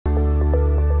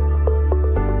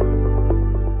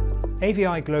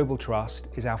AVI Global Trust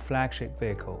is our flagship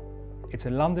vehicle. It's a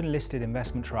London-listed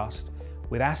investment trust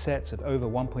with assets of over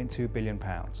 £1.2 billion.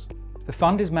 The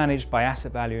fund is managed by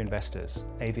Asset Value Investors,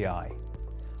 AVI.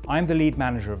 I'm the lead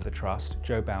manager of the trust,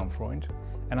 Joe Baumfreund,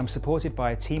 and I'm supported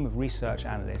by a team of research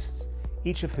analysts,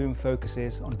 each of whom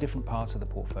focuses on different parts of the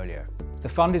portfolio. The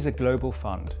fund is a global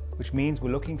fund, which means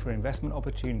we're looking for investment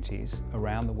opportunities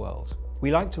around the world. We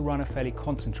like to run a fairly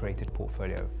concentrated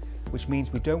portfolio, which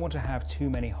means we don't want to have too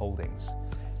many holdings.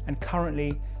 And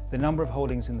currently, the number of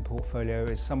holdings in the portfolio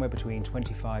is somewhere between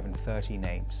 25 and 30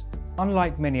 names.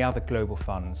 Unlike many other global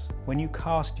funds, when you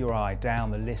cast your eye down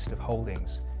the list of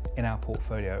holdings in our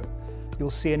portfolio, you'll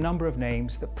see a number of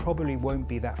names that probably won't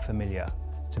be that familiar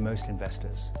to most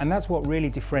investors. And that's what really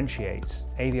differentiates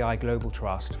AVI Global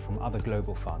Trust from other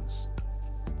global funds.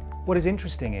 What is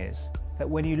interesting is that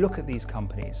when you look at these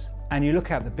companies and you look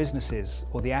at the businesses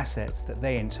or the assets that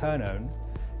they in turn own,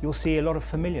 you'll see a lot of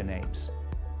familiar names.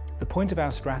 The point of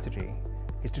our strategy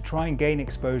is to try and gain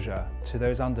exposure to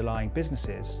those underlying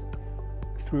businesses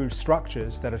through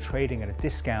structures that are trading at a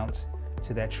discount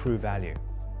to their true value.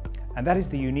 And that is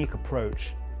the unique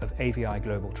approach of AVI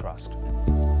Global Trust.